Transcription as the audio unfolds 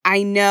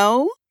I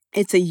know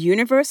it's a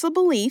universal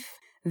belief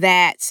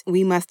that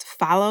we must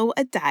follow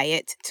a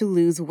diet to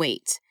lose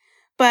weight.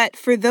 But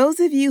for those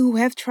of you who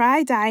have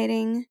tried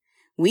dieting,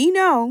 we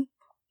know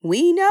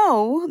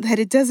that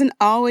it doesn't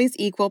always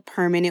equal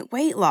permanent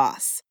weight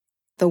loss.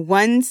 The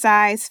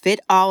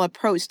one-size-fits-all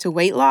approach to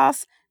weight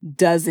loss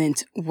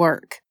doesn't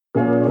work.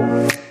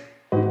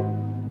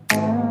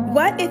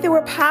 What if it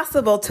were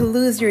possible to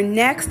lose your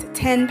next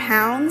 10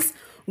 pounds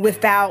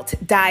without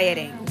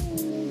dieting?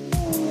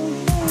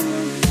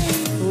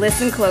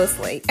 Listen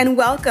closely and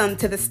welcome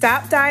to the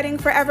Stop Dieting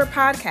Forever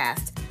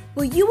podcast,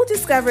 where you will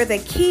discover the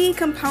key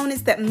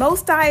components that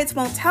most diets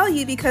won't tell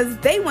you because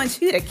they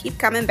want you to keep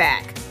coming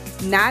back.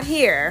 Not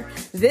here.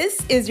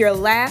 This is your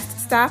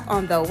last stop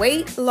on the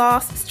weight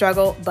loss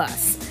struggle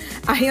bus.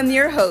 I am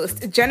your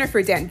host,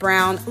 Jennifer Dent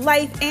Brown,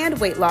 life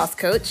and weight loss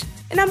coach,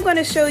 and I'm going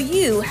to show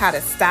you how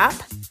to stop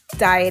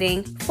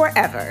dieting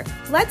forever.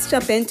 Let's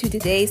jump into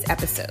today's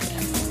episode.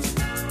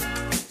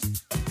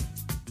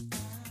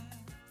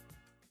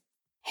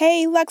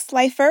 Hey, Lux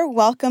Lifer,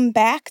 welcome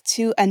back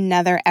to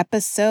another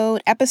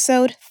episode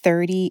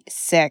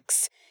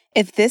 36.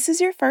 If this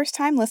is your first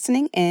time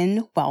listening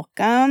in,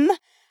 welcome.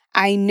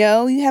 I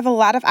know you have a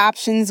lot of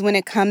options when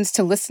it comes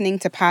to listening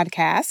to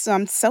podcasts, so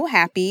I'm so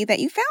happy that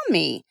you found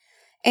me.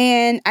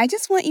 And I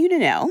just want you to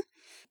know,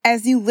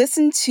 as you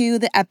listen to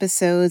the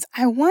episodes,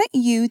 I want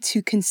you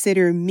to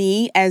consider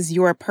me as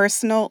your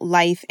personal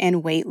life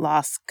and weight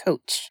loss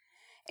coach.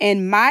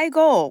 And my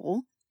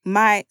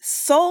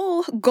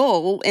sole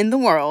goal in the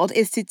world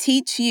is to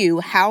teach you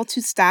how to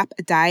stop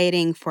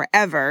dieting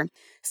forever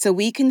so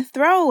we can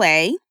throw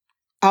away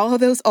all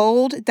of those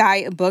old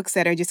diet books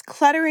that are just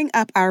cluttering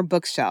up our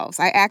bookshelves.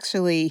 I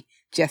actually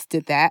just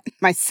did that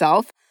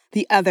myself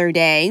the other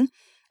day.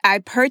 I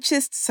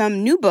purchased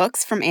some new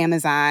books from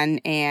Amazon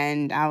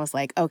and I was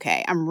like,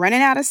 okay, I'm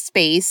running out of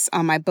space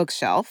on my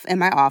bookshelf in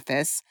my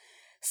office.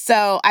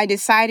 So I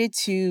decided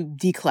to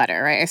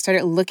declutter, right? I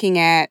started looking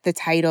at the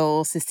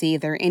titles to see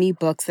if there are any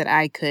books that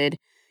I could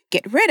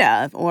get rid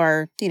of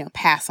or,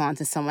 pass on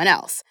to someone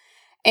else.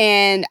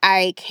 And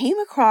I came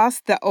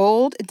across the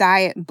old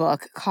diet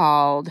book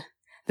called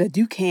The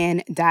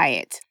Dukan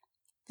Diet.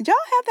 Did y'all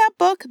have that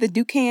book, The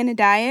Dukan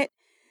Diet?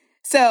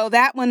 So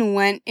that one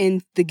went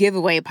in the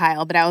giveaway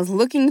pile, but I was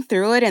looking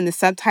through it and the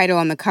subtitle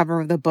on the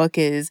cover of the book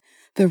is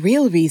The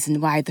Real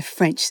Reason Why the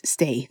French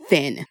Stay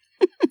Thin.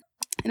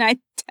 And I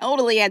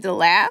totally had to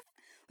laugh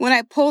when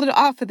I pulled it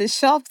off of the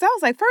shelf because I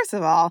was like, first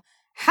of all,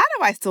 how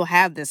do I still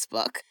have this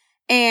book?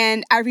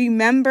 And I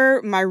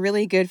remember my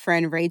really good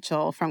friend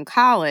Rachel from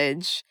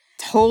college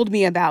told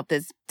me about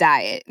this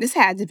diet. This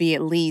had to be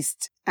at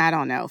least,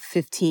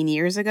 15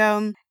 years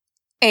ago.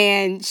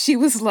 And she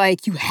was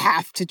like, you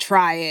have to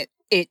try it.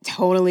 It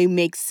totally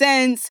makes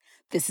sense.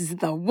 This is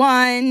the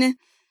one.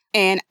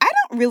 And I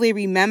don't really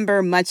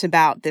remember much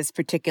about this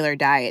particular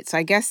diet, so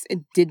I guess it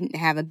didn't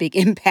have a big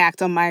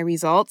impact on my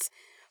results.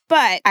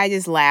 But I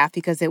just laughed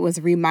because it was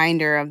a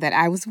reminder of that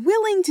I was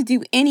willing to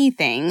do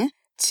anything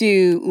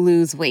to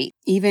lose weight,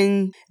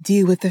 even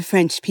do what the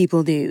French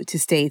people do to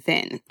stay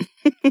thin.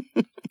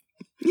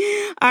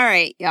 All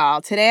right,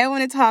 y'all. Today I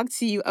want to talk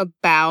to you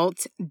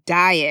about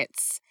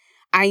diets.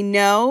 I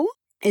know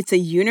it's a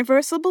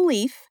universal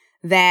belief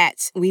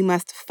that we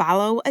must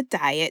follow a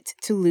diet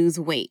to lose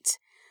weight.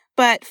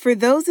 But for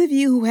those of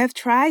you who have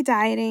tried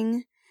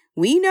dieting,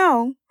 we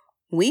know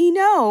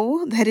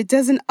that it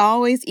doesn't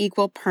always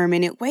equal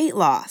permanent weight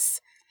loss.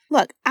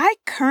 Look, I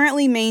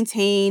currently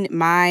maintain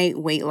my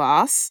weight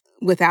loss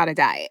without a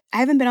diet. I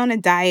haven't been on a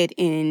diet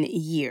in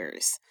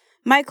years.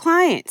 My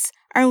clients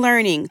are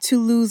learning to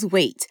lose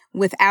weight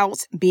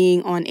without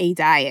being on a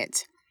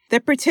diet.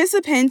 The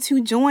participants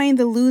who join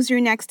the Lose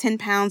Your Next 10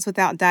 Pounds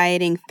Without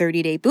Dieting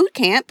 30-day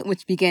bootcamp,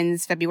 which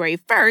begins February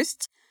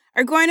 1st,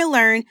 are going to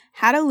learn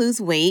how to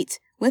lose weight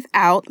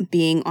without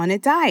being on a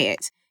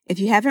diet. If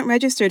you haven't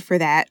registered for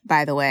that,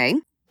 by the way,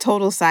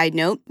 total side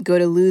note, go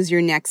to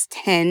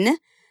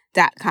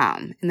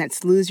loseyournext10.com. And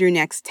that's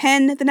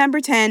loseyournext10, the number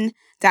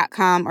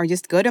 10.com, or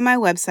just go to my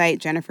website,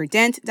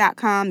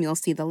 jenniferdent.com. You'll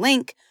see the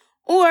link,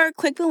 or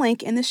click the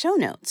link in the show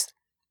notes.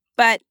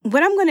 But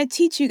what I'm going to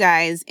teach you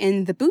guys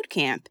in the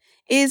bootcamp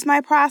is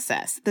my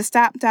process, the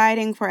Stop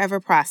Dieting Forever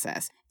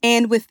process.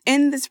 And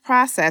within this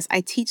process, I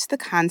teach the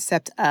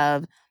concept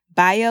of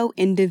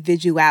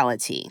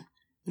bioindividuality.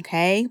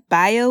 Okay?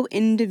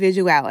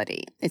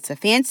 Bioindividuality. It's a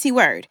fancy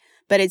word,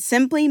 but it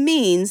simply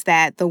means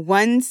that the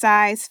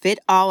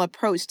one-size-fits-all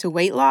approach to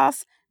weight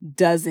loss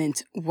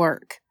doesn't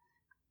work.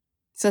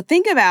 So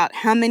think about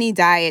how many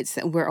diets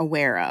that we're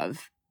aware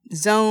of.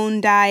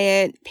 Zone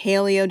diet,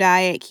 paleo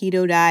diet,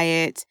 keto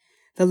diet,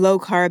 the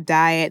low-carb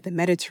diet, the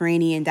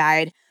Mediterranean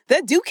diet,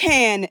 the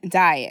Dukan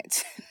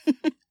diet.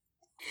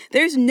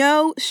 There's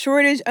no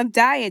shortage of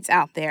diets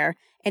out there,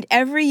 and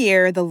every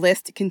year the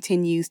list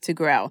continues to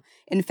grow.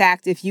 In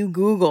fact, if you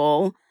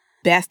Google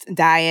best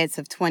diets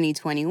of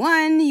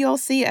 2021, you'll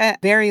see a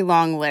very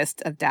long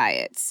list of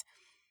diets.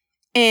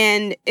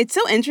 And it's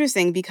so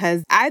interesting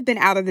because I've been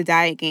out of the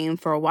diet game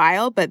for a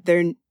while, but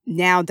there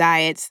now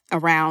diets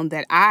around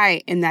that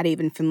I am not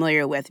even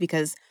familiar with,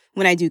 because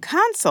when I do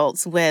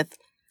consults with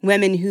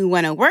women who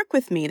want to work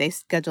with me, they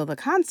schedule the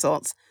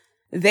consults,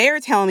 they're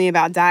telling me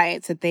about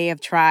diets that they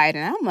have tried.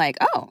 And I'm like,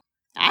 oh,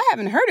 I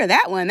haven't heard of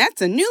that one.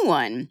 That's a new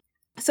one.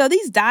 So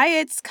these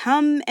diets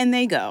come and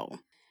they go.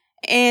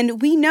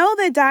 And we know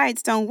that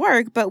diets don't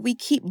work, but we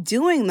keep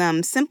doing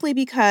them simply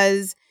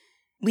because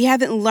we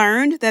haven't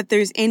learned that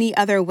there's any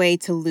other way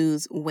to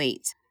lose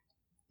weight.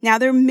 Now,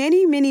 there are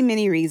many, many,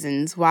 many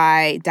reasons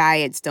why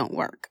diets don't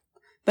work.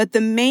 But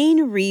the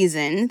main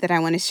reason that I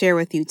want to share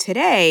with you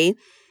today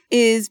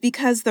is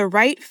because the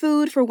right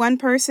food for one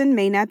person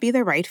may not be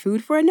the right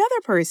food for another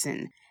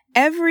person.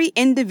 Every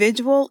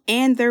individual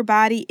and their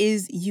body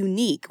is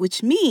unique,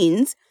 which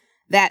means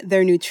that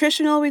their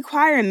nutritional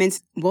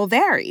requirements will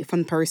vary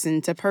from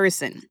person to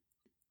person.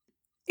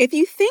 If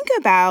you think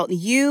about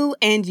you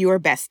and your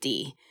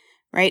bestie,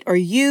 right, or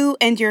you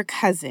and your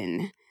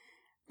cousin,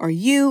 or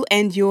you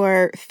and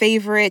your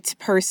favorite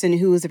person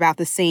who is about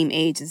the same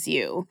age as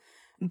you,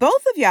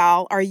 both of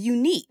y'all are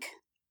unique.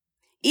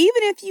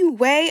 Even if you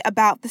weigh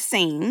about the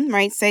same,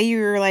 right? Say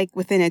you're like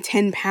within a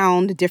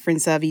 10-pound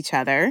difference of each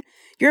other,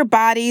 your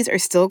bodies are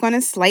still going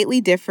to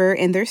slightly differ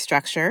in their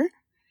structure,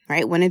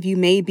 right? One of you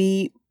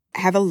may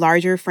have a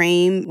larger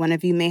frame. One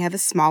of you may have a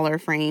smaller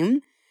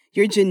frame.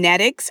 Your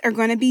genetics are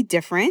going to be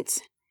different,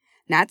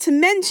 not to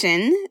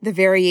mention the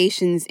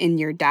variations in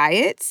your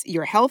diets,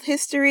 your health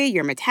history,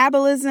 your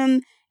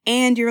metabolism,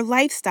 and your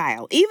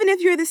lifestyle, even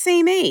if you're the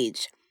same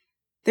age.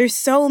 There's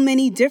so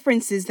many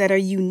differences that are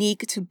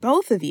unique to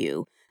both of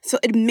you. So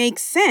it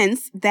makes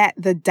sense that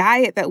the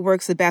diet that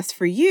works the best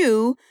for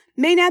you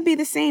may not be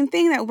the same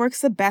thing that works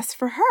the best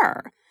for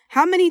her.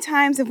 How many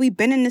times have we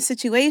been in a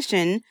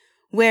situation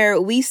where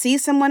we see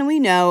someone we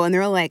know and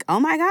they're like, oh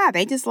my God,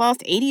 they just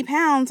lost 80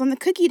 pounds on the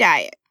cookie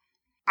diet.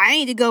 I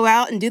need to go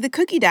out and do the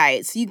cookie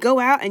diet. So you go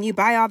out and you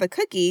buy all the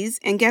cookies,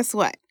 and guess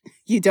what?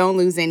 You don't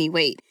lose any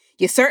weight.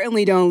 You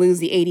certainly don't lose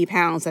the 80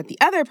 pounds that the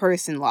other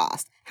person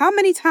lost. How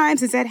many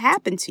times has that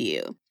happened to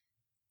you?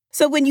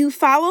 So when you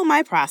follow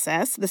my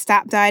process, the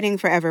Stop Dieting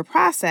Forever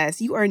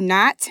process, you are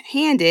not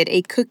handed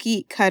a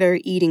cookie cutter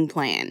eating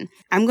plan.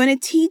 I'm going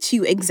to teach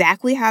you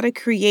exactly how to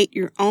create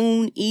your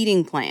own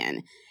eating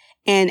plan.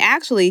 And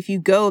actually, if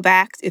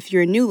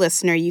you're a new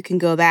listener, you can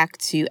go back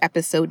to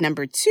episode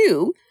number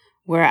 2,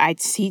 where I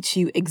teach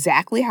you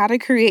exactly how to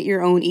create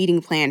your own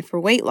eating plan for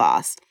weight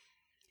loss.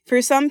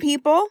 For some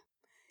people,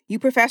 you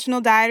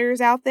professional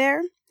dieters out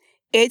there,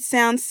 it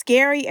sounds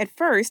scary at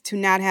first to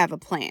not have a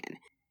plan.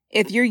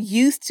 If you're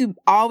used to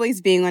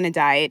always being on a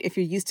diet, if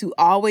you're used to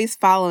always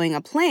following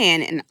a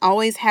plan and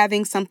always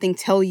having something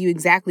tell you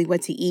exactly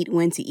what to eat,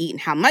 when to eat,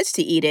 and how much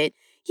to eat it,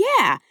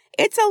 yeah,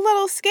 it's a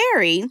little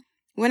scary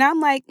when I'm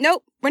like,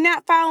 nope, we're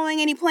not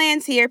following any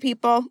plans here,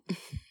 people.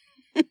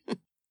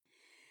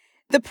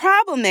 The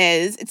problem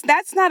is,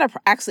 that's not a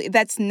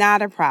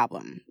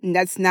problem.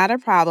 That's not a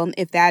problem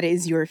if that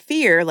is your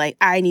fear, like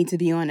I need to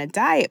be on a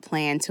diet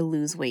plan to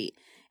lose weight.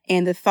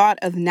 And the thought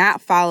of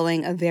not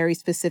following a very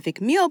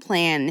specific meal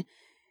plan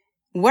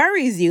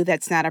worries you.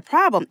 That's not a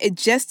problem. It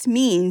just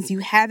means you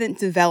haven't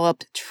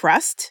developed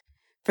trust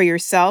for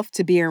yourself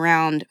to be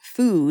around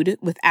food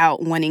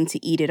without wanting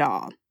to eat it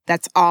all.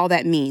 That's all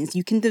that means.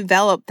 You can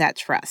develop that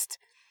trust.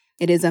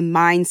 It is a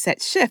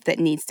mindset shift that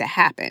needs to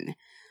happen.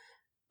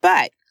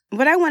 But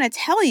what I want to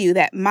tell you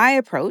that my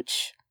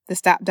approach, the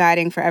Stop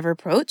Dieting Forever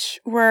approach,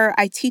 where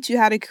I teach you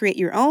how to create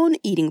your own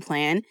eating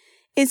plan,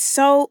 is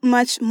so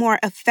much more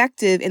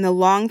effective in the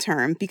long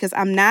term because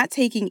I'm not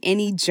taking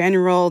any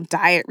general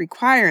diet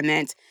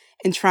requirement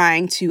and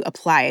trying to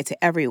apply it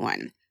to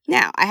everyone.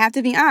 Now, I have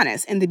to be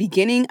honest, in the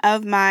beginning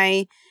of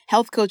my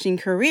health coaching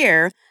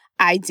career,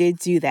 I did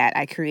do that.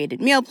 I created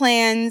meal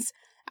plans.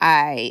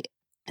 I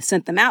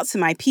sent them out to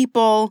my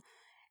people.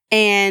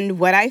 And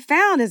what I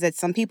found is that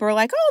some people are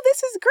like, oh,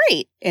 this is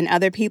great. And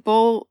other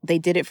people, they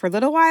did it for a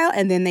little while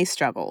and then they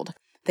struggled.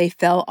 They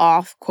fell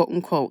off, quote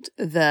unquote,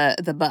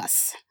 the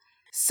bus.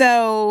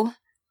 So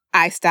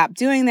I stopped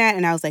doing that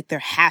and I was like, there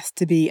has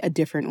to be a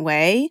different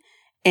way.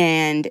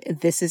 And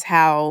this is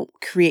how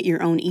create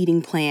your own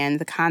eating plan,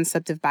 the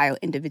concept of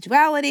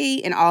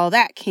bioindividuality and all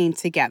that came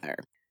together.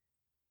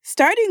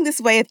 Starting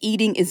this way of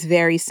eating is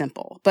very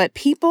simple, but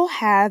people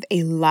have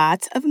a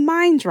lot of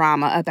mind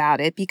drama about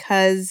it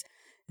because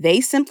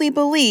they simply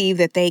believe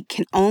that they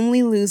can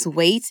only lose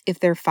weight if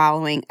they're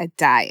following a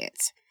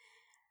diet.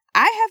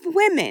 I have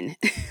women,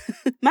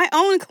 my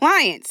own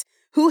clients,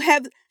 who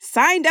have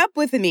signed up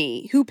with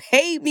me, who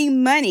paid me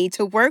money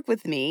to work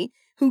with me,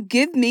 who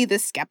give me the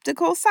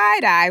skeptical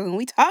side eye when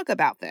we talk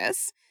about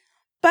this.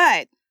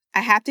 But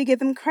I have to give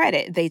them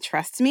credit. They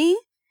trust me.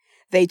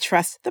 They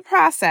trust the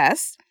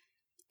process.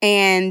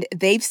 And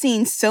they've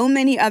seen so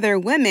many other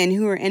women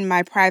who are in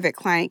my private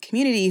client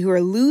community who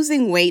are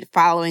losing weight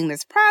following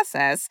this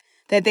process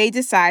that they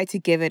decide to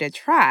give it a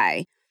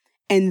try.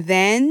 And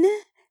then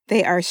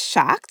they are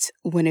shocked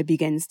when it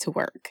begins to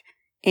work.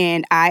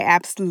 And I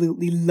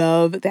absolutely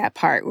love that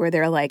part where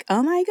they're like,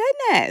 oh my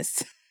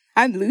goodness,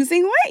 I'm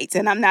losing weight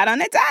and I'm not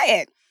on a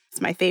diet.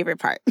 It's my favorite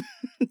part.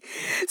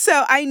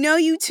 So I know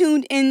you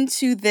tuned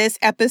into this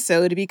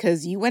episode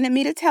because you wanted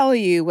me to tell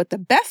you what the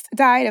best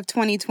diet of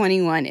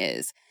 2021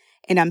 is.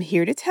 And I'm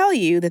here to tell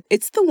you that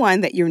it's the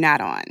one that you're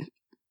not on.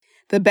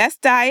 The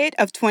best diet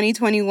of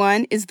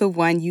 2021 is the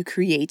one you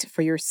create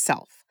for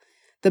yourself.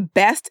 The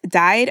best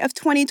diet of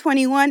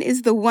 2021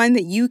 is the one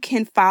that you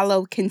can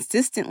follow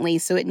consistently,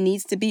 so it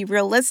needs to be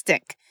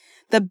realistic.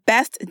 The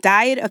best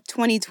diet of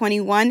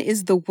 2021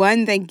 is the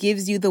one that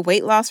gives you the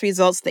weight loss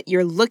results that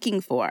you're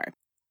looking for.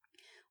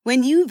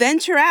 When you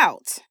venture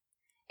out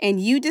and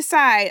you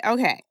decide,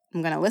 okay,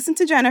 I'm going to listen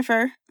to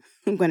Jennifer,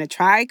 I'm going to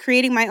try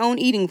creating my own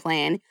eating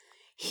plan,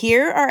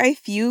 here are a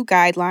few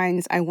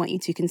guidelines I want you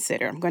to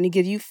consider. I'm going to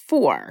give you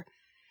 4.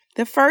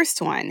 The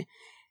first one,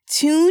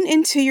 tune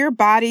into your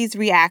body's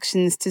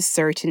reactions to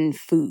certain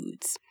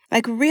foods.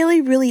 Like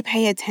really, really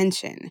pay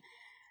attention.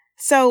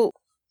 So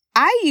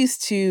I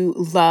used to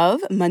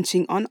love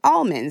munching on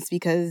almonds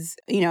because,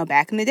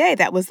 back in the day,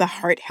 that was the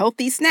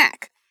heart-healthy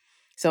snack.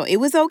 So it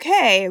was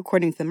okay,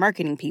 according to the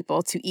marketing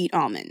people, to eat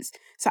almonds.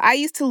 So I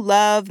used to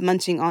love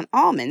munching on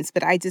almonds,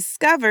 but I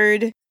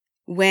discovered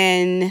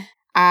when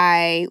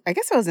I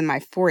guess I was in my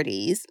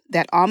 40s,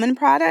 that almond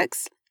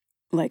products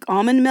like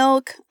almond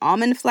milk,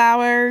 almond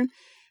flour,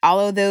 all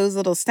of those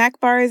little snack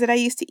bars that I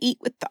used to eat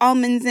with the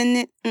almonds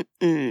in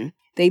it,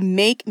 they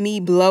make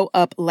me blow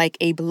up like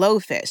a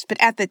blowfish.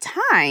 But at the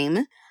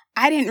time,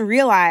 I didn't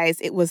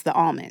realize it was the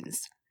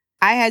almonds.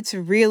 I had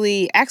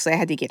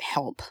to get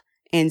help.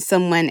 And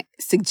someone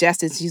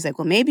suggested, she's like,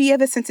 well, maybe you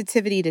have a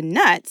sensitivity to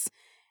nuts.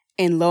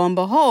 And lo and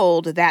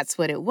behold, that's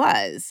what it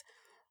was.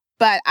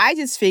 But I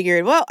just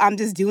figured, well, I'm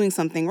just doing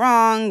something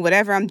wrong.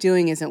 Whatever I'm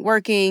doing isn't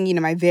working.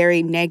 My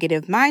very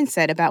negative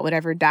mindset about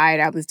whatever diet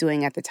I was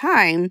doing at the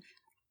time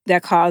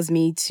that caused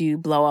me to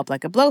blow up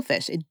like a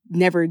blowfish. It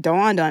never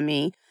dawned on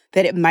me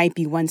that it might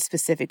be one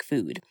specific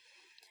food.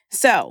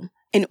 So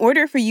in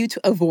order for you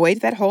to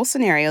avoid that whole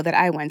scenario that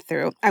I went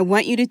through, I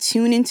want you to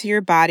tune into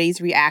your body's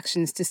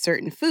reactions to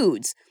certain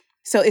foods.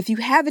 So if you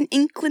have an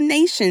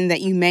inclination that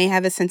you may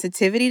have a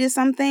sensitivity to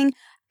something,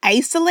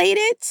 isolate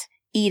it,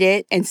 eat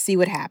it, and see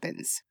what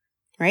happens,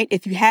 right?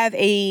 If you have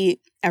a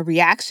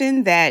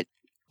reaction that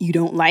you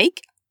don't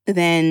like,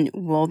 then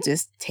we'll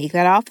just take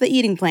that off the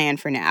eating plan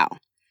for now.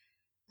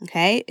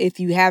 Okay? If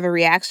you have a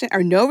reaction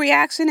or no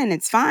reaction and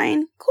it's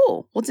fine,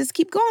 cool. We'll just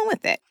keep going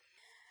with it.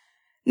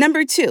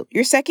 Number 2,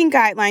 your second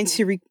guideline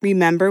to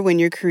remember when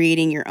you're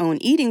creating your own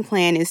eating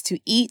plan is to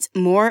eat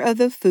more of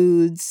the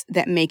foods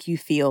that make you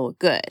feel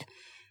good.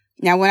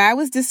 Now, when I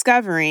was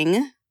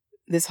discovering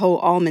this whole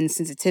almond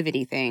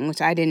sensitivity thing,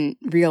 which I didn't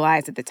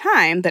realize at the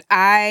time, but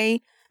my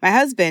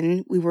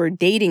husband, we were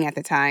dating at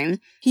the time,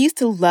 he used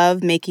to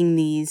love making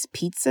these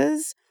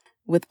pizzas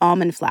with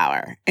almond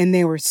flour, and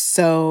they were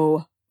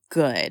so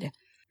good.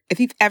 If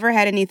you've ever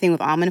had anything with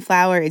almond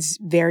flour, it's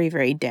very,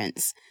 very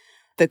dense.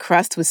 The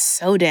crust was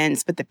so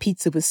dense, but the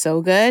pizza was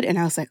so good. And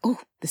I was like, oh,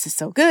 this is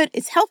so good.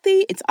 It's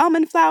healthy. It's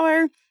almond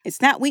flour.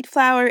 It's not wheat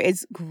flour.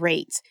 It's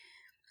great.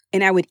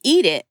 And I would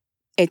eat it.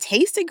 It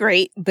tasted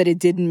great, but it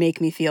didn't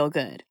make me feel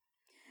good.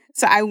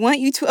 So I want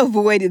you to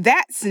avoid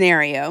that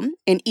scenario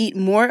and eat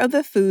more of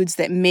the foods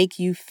that make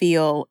you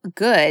feel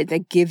good,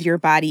 that give your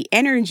body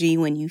energy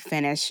when you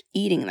finish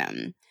eating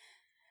them.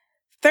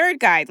 Third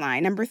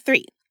guideline, number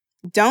 3,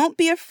 don't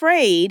be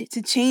afraid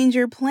to change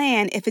your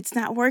plan if it's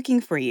not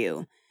working for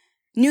you.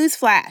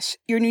 Newsflash,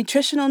 your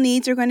nutritional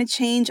needs are going to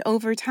change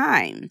over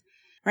time,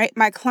 right?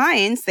 My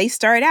clients, they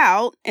start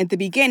out at the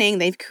beginning,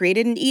 they've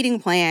created an eating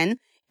plan.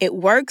 It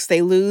works.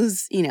 They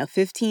lose,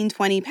 15,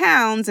 20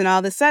 pounds. And all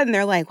of a sudden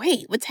they're like,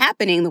 wait, what's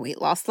happening? The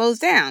weight loss slows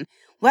down.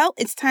 Well,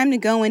 it's time to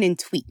go in and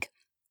tweak,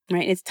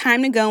 right? It's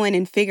time to go in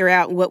and figure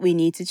out what we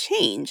need to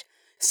change.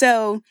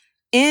 So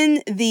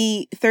in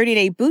the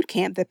 30-day boot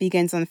camp that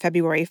begins on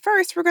February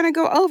 1st, we're going to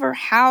go over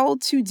how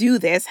to do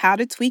this, how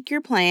to tweak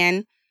your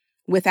plan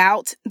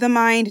without the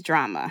mind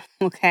drama,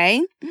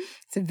 okay?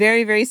 It's a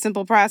very, very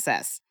simple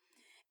process.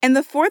 And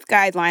the 4th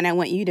guideline I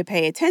want you to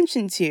pay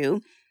attention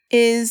to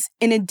is,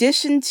 in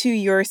addition to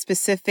your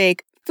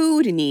specific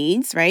food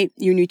needs, right,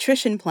 your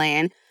nutrition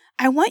plan,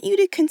 I want you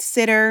to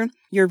consider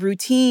your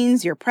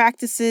routines, your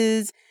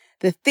practices,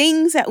 the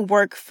things that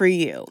work for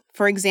you.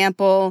 For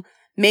example,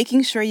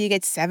 making sure you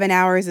get 7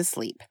 hours of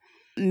sleep,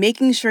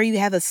 making sure you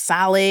have a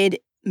solid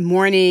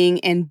morning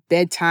and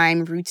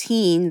bedtime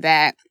routine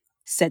that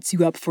sets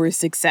you up for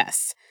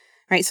success,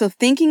 right? So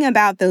thinking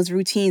about those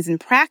routines and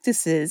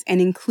practices and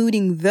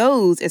including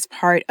those as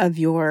part of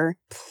your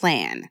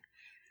plan.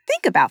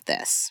 Think about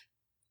this,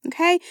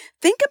 okay?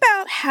 Think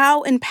about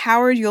how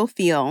empowered you'll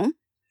feel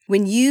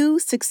when you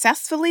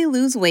successfully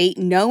lose weight,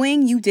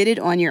 knowing you did it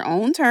on your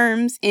own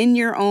terms, in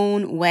your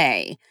own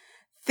way.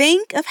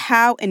 Think of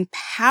how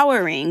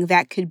empowering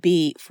that could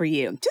be for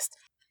you. Just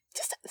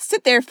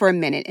sit there for a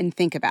minute and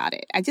think about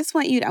it. I just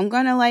want you to, I'm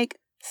going to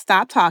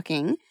stop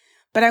talking,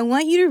 but I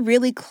want you to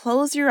really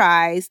close your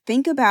eyes.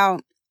 Think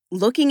about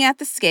looking at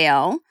the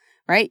scale,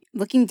 right?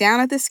 Looking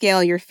down at the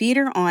scale, your feet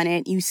are on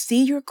it. You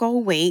see your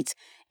goal weight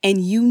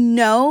and you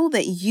know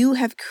that you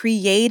have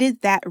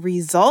created that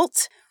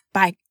result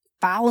by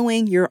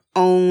following your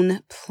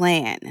own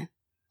plan.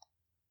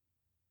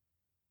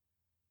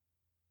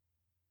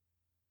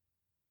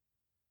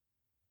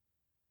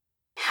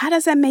 How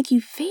does that make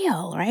you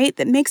feel, right?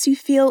 That makes you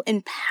feel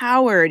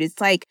empowered. It's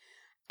like,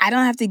 I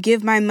don't have to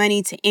give my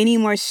money to any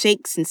more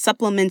shakes and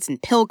supplements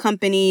and pill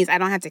companies. I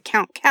don't have to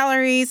count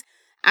calories.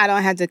 I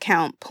don't have to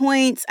count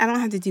points. I don't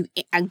have to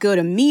go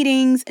to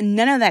meetings and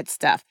none of that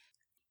stuff.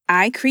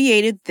 I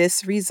created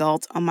this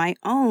result on my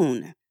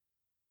own.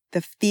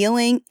 The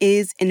feeling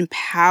is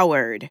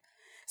empowered.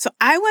 So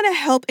I want to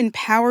help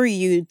empower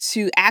you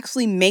to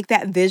actually make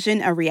that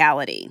vision a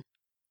reality.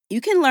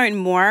 You can learn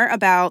more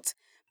about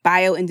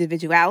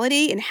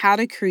bioindividuality and how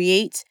to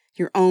create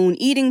your own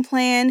eating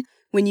plan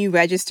when you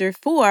register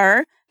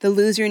for the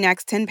Lose Your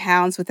Next 10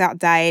 Pounds Without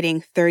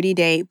Dieting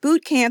 30-day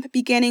bootcamp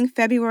beginning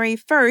February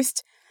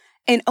 1st.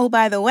 And oh,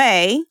 by the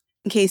way,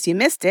 in case you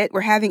missed it,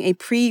 we're having a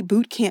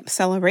pre-bootcamp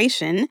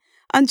celebration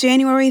on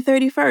January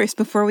 31st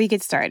before we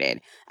get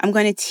started. I'm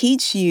going to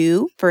teach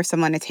you, first I'm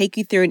going to take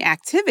you through an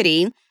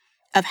activity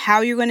of how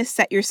you're going to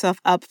set yourself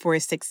up for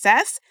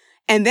success.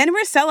 And then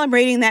we're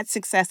celebrating that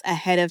success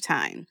ahead of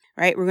time,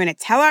 right? We're going to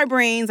tell our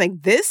brains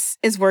like this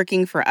is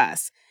working for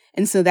us.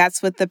 And so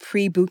that's what the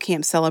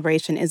pre-bootcamp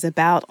celebration is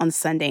about on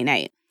Sunday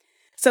night.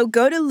 So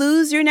go to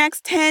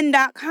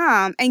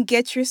loseyournext10.com and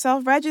get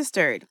yourself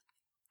registered.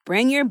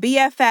 Bring your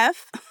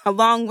BFF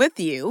along with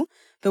you,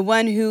 the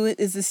one who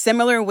is a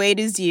similar weight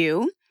as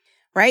you,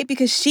 right?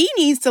 Because she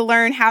needs to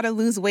learn how to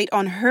lose weight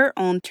on her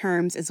own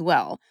terms as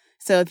well.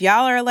 So if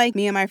y'all are like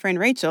me and my friend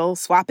Rachel,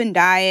 swapping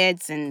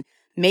diets and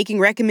making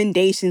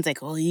recommendations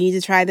like, oh, you need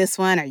to try this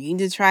one or you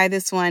need to try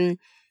this one,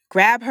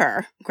 grab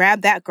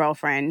that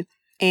girlfriend,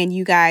 and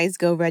you guys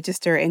go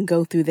register and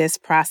go through this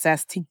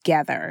process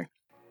together.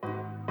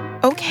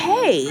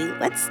 Okay,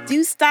 let's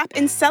do Stop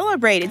and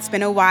Celebrate. It's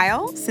been a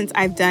while since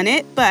I've done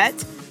it, but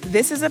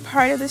this is a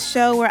part of the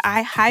show where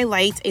I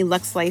highlight a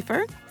Lux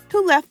Lifer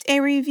who left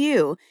a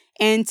review.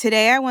 And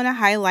today I want to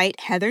highlight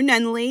Heather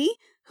Nunley,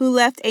 who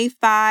left a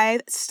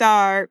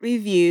 5-star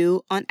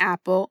review on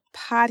Apple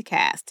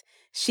Podcast.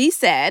 She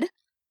said,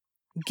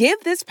 "Give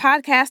this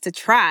podcast a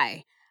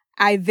try.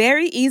 I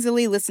very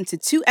easily listened to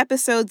 2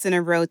 episodes in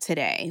a row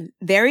today.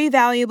 Very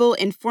valuable,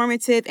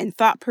 informative, and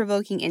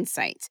thought-provoking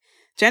insight.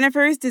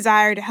 Jennifer's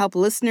desire to help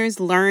listeners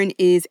learn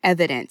is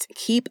evident.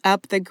 Keep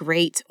up the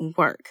great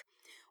work."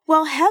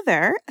 Well,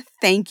 Heather,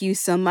 thank you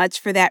so much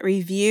for that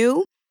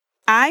review.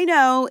 I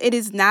know it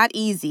is not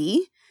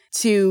easy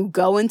to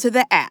go into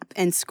the app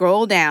and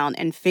scroll down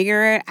and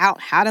figure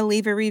out how to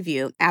leave a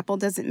review. Apple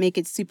doesn't make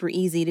it super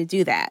easy to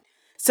do that.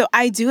 So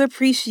I do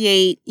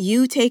appreciate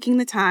you taking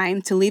the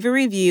time to leave a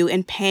review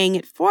and paying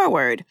it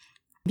forward.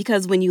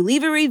 Because when you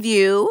leave a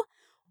review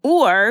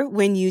or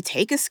when you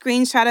take a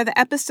screenshot of the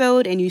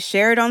episode and you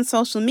share it on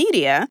social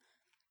media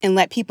and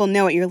let people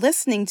know what you're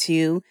listening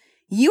to,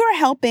 you are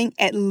helping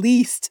at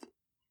least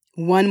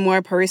one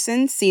more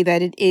person see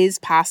that it is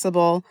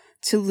possible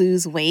to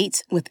lose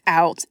weight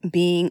without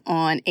being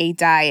on a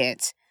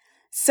diet.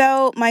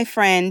 So, my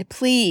friend,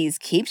 please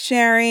keep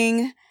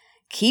sharing.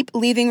 Keep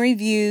leaving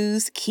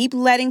reviews, keep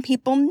letting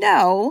people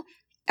know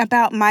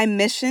about my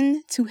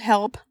mission to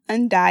help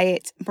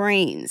undiet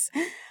brains.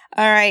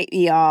 All right,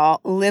 y'all,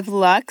 live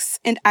Lux,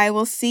 and I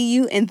will see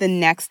you in the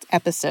next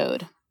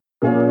episode.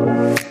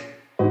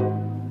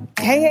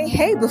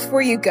 Hey,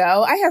 before you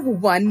go, I have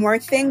one more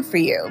thing for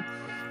you.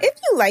 If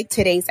you like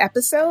today's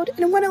episode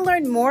and want to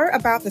learn more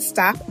about the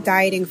Stop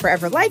Dieting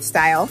Forever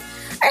lifestyle,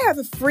 I have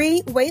a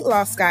free weight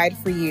loss guide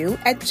for you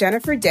at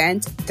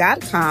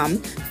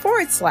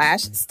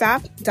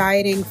jenniferdent.com/Stop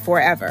Dieting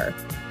Forever.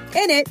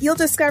 In it, you'll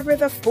discover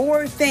the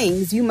 4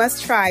 things you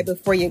must try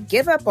before you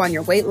give up on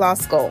your weight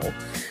loss goal.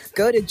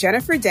 Go to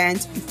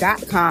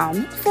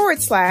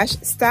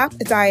jenniferdent.com/Stop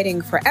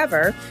Dieting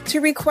Forever to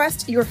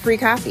request your free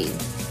copy.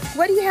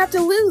 What do you have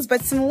to lose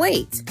but some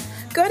weight?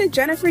 Go to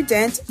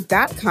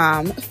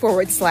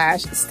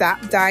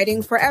jenniferdent.com/Stop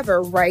Dieting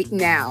Forever right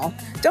now.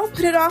 Don't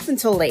put it off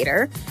until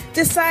later.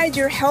 Decide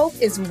your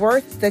health is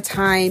worth the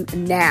time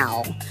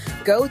now.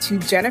 Go to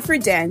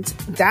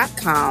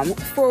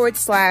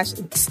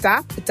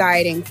jenniferdent.com/Stop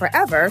Dieting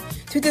Forever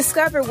to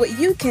discover what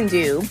you can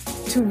do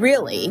to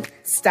really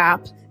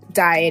stop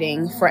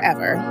dieting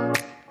forever.